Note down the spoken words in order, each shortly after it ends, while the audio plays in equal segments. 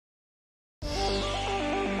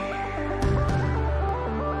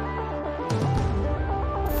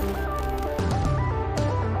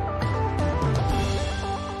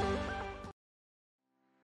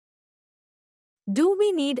Do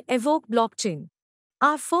we need Evoke Blockchain?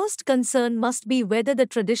 Our first concern must be whether the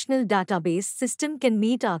traditional database system can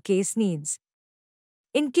meet our case needs.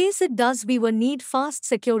 In case it does, we will need fast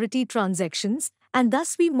security transactions, and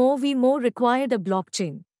thus we more required a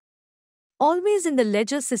blockchain. Always in the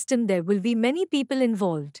ledger system there will be many people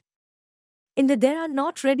involved. In the they are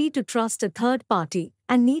not ready to trust a third party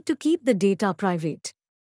and need to keep the data private.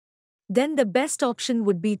 Then the best option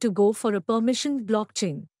would be to go for a permissioned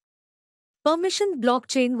blockchain. Permissioned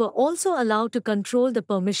blockchain were also allowed to control the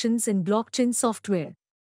permissions in blockchain software.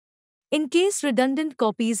 In case redundant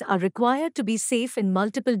copies are required to be safe in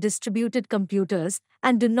multiple distributed computers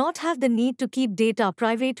and do not have the need to keep data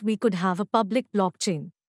private, we could have a public blockchain.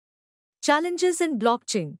 Challenges in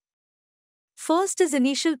blockchain. First is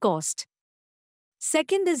initial cost.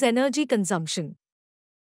 Second is energy consumption.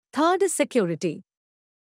 Third is security.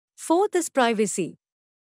 Fourth is privacy.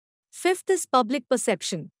 Fifth is public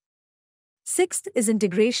perception. Sixth is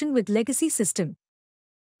integration with legacy system.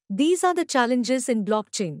 These are the challenges in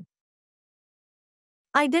blockchain.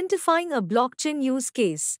 Identifying a blockchain use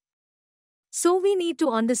case. So we need to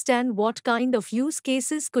understand what kind of use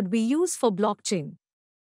cases could be used for blockchain.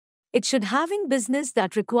 It should having business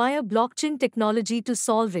that require blockchain technology to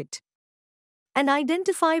solve it. An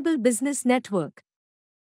identifiable business network.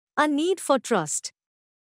 A need for trust.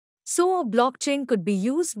 So a blockchain could be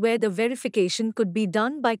used where the verification could be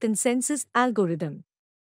done by consensus algorithm.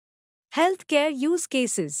 Healthcare use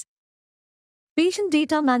cases. Patient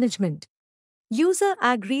data management. User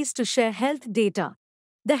agrees to share health data.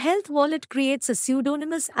 The health wallet creates a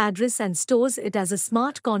pseudonymous address and stores it as a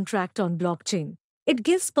smart contract on blockchain. It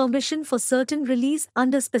gives permission for certain release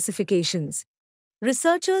under specifications.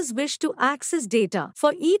 Researchers wish to access data.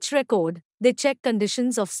 For each record, they check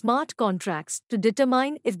conditions of smart contracts to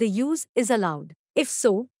determine if the use is allowed. If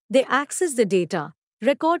so, they access the data,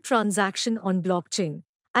 record transaction on blockchain,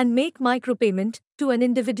 and make micropayment to an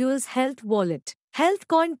individual's health wallet. Health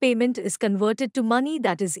coin payment is converted to money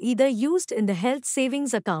that is either used in the health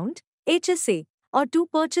savings account, HSA, or to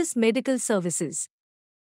purchase medical services.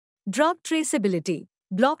 Drug traceability.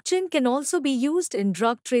 Blockchain can also be used in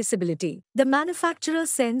drug traceability. The manufacturer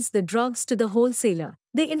sends the drugs to the wholesaler.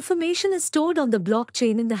 The information is stored on the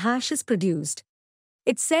blockchain and the hash is produced.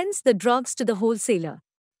 It sends the drugs to the wholesaler.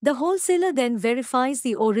 The wholesaler then verifies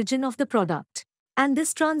the origin of the product. And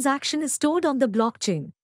this transaction is stored on the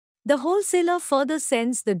blockchain. The wholesaler further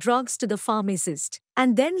sends the drugs to the pharmacist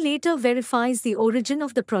and then later verifies the origin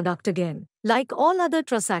of the product again. Like all other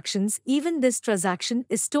transactions, even this transaction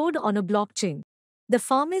is stored on a blockchain. The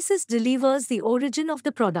pharmacist delivers the origin of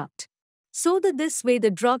the product. So that this way the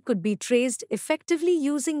drug could be traced effectively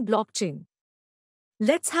using blockchain.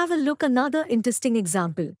 Let's have a look another interesting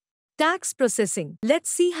example. Tax processing. Let's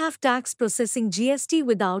see how tax processing GST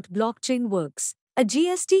without blockchain works. A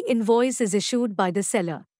GST invoice is issued by the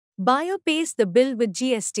seller. Buyer pays the bill with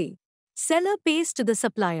GST. Seller pays to the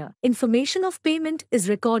supplier. Information of payment is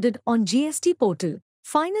recorded on GST portal.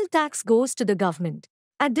 Final tax goes to the government.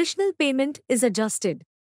 Additional payment is adjusted.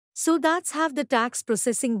 So that's how the tax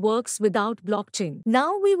processing works without blockchain.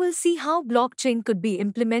 Now we will see how blockchain could be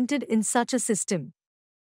implemented in such a system.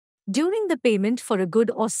 During the payment for a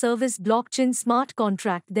good or service, blockchain smart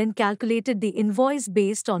contract then calculated the invoice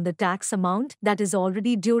based on the tax amount that is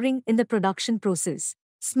already during in the production process.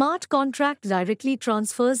 Smart contract directly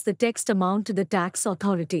transfers the text amount to the tax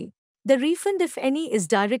authority. The refund, if any, is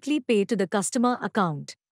directly paid to the customer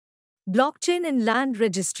account. Blockchain in land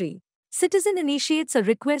registry. Citizen initiates a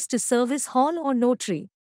request to service hall or notary.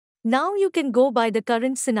 Now you can go by the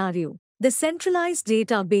current scenario. The centralized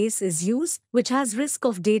database is used, which has risk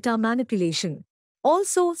of data manipulation.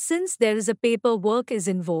 Also, since there is a paperwork is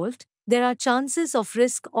involved, there are chances of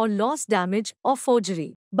risk or loss, damage or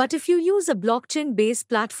forgery. But if you use a blockchain-based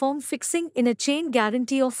platform, fixing in a chain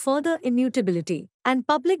guarantee of further immutability, and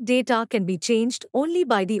public data can be changed only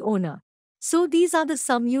by the owner. So these are the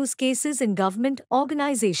some use cases in government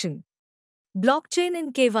organization. Blockchain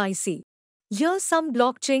in KYC. Here some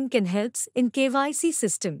blockchain can help in KYC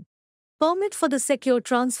system. Permit for the secure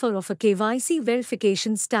transfer of a KYC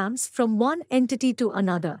verification stamps from one entity to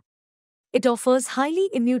another. It offers highly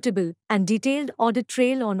immutable and detailed audit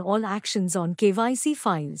trail on all actions on KYC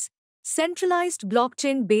files. Centralized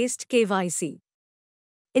blockchain-based KYC.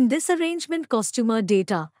 In this arrangement, customer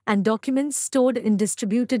data and documents stored in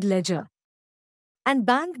distributed ledger. And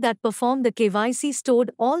bank that perform the KYC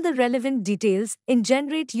stored all the relevant details in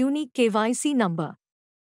generate unique KYC number.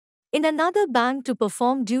 In another bank to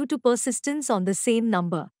perform due to persistence on the same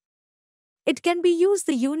number. It can be used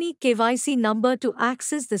the unique KYC number to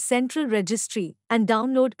access the central registry and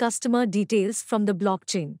download customer details from the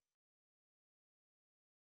blockchain.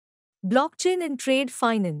 Blockchain in trade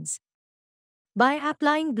finance. By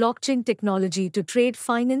applying blockchain technology to trade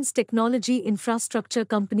finance technology infrastructure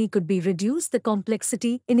company could be reduce the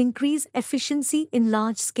complexity and increase efficiency in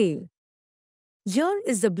large scale. Here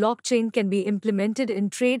is the blockchain can be implemented in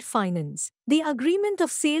trade finance. The agreement of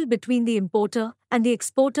sale between the importer and the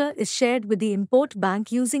exporter is shared with the import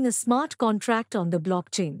bank using a smart contract on the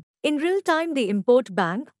blockchain. In real time, the import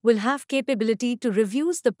bank will have capability to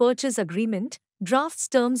reviews the purchase agreement, drafts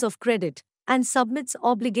terms of credit, and submits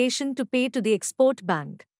obligation to pay to the export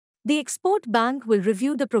bank. The export bank will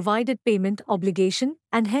review the provided payment obligation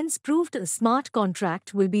and hence proved a smart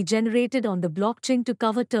contract will be generated on the blockchain to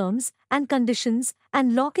cover terms and conditions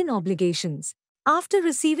and lock-in obligations. After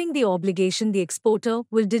receiving the obligation, the exporter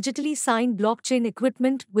will digitally sign blockchain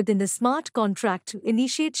equipment within the smart contract to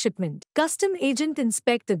initiate shipment. Custom agent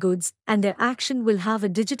inspect the goods and their action will have a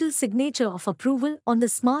digital signature of approval on the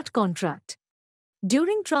smart contract.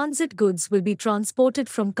 During transit, goods will be transported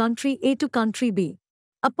from country A to country B.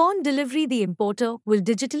 Upon delivery, the importer will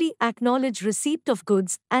digitally acknowledge receipt of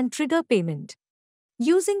goods and trigger payment.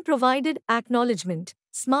 Using provided acknowledgement,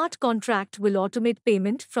 smart contract will automate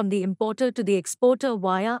payment from the importer to the exporter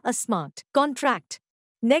via a smart contract.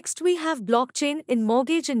 Next, we have blockchain in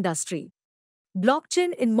mortgage industry.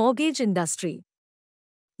 Blockchain in mortgage industry.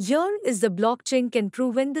 Here is the blockchain can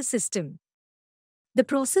proven the system. The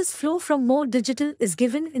process flow from more digital is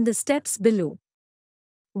given in the steps below.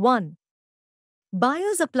 1.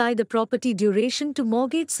 Buyers apply the property duration to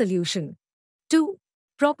mortgage solution. 2.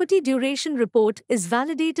 Property duration report is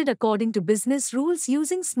validated according to business rules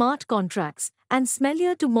using smart contracts and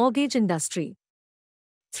similar to mortgage industry.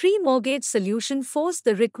 3. Mortgage solution force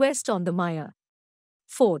the request on the buyer.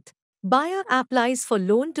 4th. Buyer applies for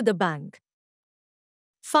loan to the bank.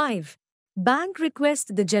 5. Bank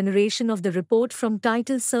requests the generation of the report from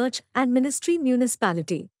title search and ministry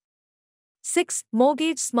municipality. 6.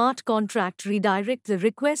 Mortgage smart contract redirect the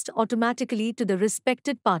request automatically to the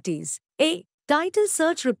respected parties. A. Title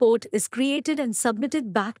search report is created and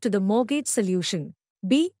submitted back to the mortgage solution.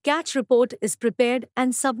 B. Catch report is prepared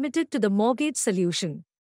and submitted to the mortgage solution.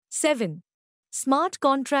 7. Smart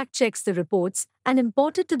contract checks the reports and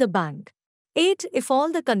imported to the bank. 8. If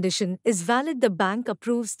all the condition is valid, the bank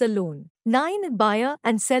approves the loan. 9. Buyer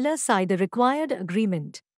and seller sign the required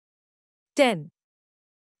agreement. 10.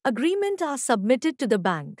 Agreement are submitted to the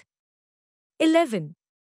bank. 11.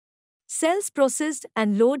 Sales processed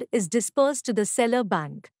and load is dispersed to the seller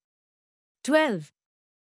bank. 12.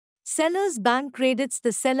 Seller's bank credits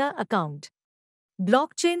the seller account.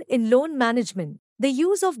 Blockchain in loan management. The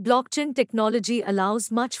use of blockchain technology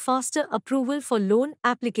allows much faster approval for loan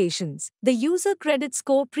applications. The user credit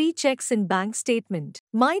score pre-checks in bank statement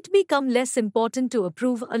might become less important to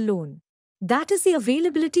approve a loan. That is, the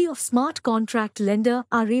availability of smart contract lender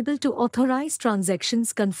are able to authorize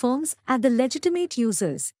transactions confirms at the legitimate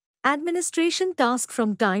users. Administration task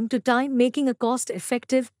from time to time, making a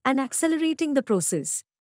cost-effective and accelerating the process.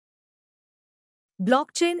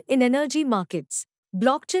 Blockchain in energy markets.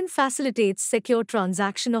 Blockchain facilitates secure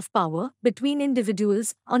transaction of power between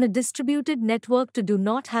individuals on a distributed network to do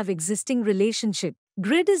not have existing relationship.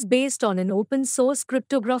 Grid is based on an open-source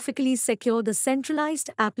cryptographically secure the centralized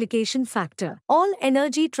application factor. All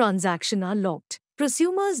energy transactions are locked.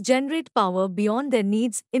 Prosumers generate power beyond their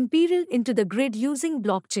needs imperial into the grid using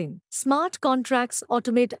blockchain. Smart contracts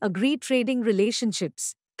automate agreed trading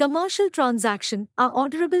relationships. Commercial transactions are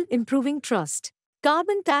orderable, improving trust.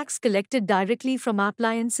 Carbon tax collected directly from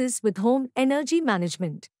appliances with home energy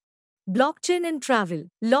management. Blockchain in travel.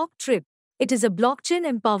 LockTrip. It is a blockchain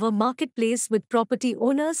empower marketplace with property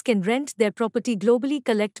owners can rent their property globally,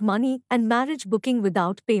 collect money and marriage booking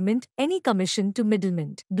without payment any commission to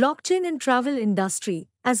middlemen. Blockchain in travel industry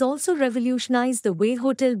has also revolutionized the way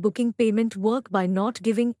hotel booking payment work by not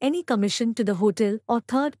giving any commission to the hotel or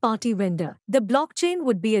third-party vendor. The blockchain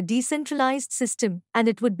would be a decentralized system and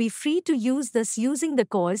it would be free to use, thus using the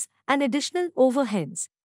costs and additional overheads.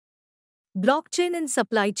 Blockchain in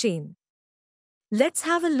supply chain. Let's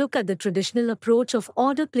have a look at the traditional approach of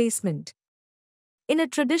order placement. In a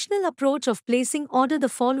traditional approach of placing order, the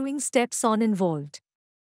following steps are involved.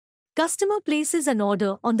 Customer places an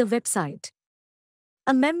order on the website.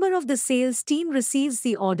 A member of the sales team receives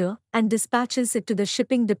the order and dispatches it to the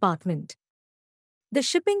shipping department. The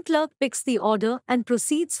shipping clerk picks the order and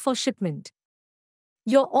proceeds for shipment.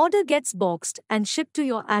 Your order gets boxed and shipped to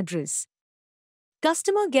your address.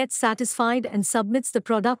 Customer gets satisfied and submits the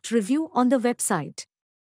product review on the website.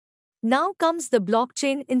 Now comes the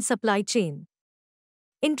blockchain in supply chain.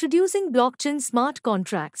 Introducing blockchain smart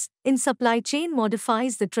contracts in supply chain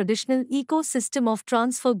modifies the traditional ecosystem of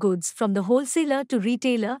transfer goods from the wholesaler to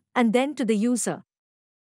retailer and then to the user.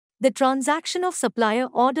 The transaction of supplier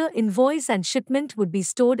order, invoice, and shipment would be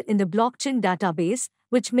stored in the blockchain database,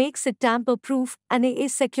 which makes it tamper proof and a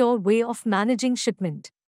secure way of managing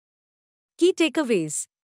shipment. Key takeaways: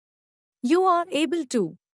 you are able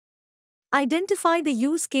to identify the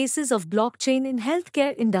use cases of blockchain in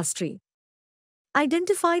healthcare industry.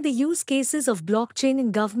 Identify the use cases of blockchain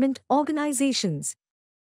in government organizations.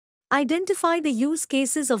 Identify the use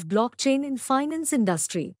cases of blockchain in finance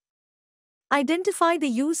industry. Identify the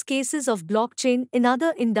use cases of blockchain in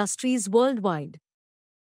other industries worldwide.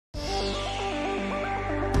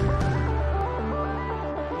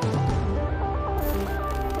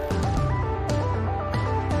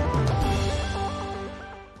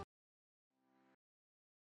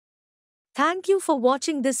 Thank you for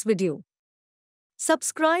watching this video.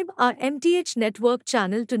 Subscribe our MTH Network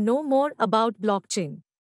channel to know more about blockchain.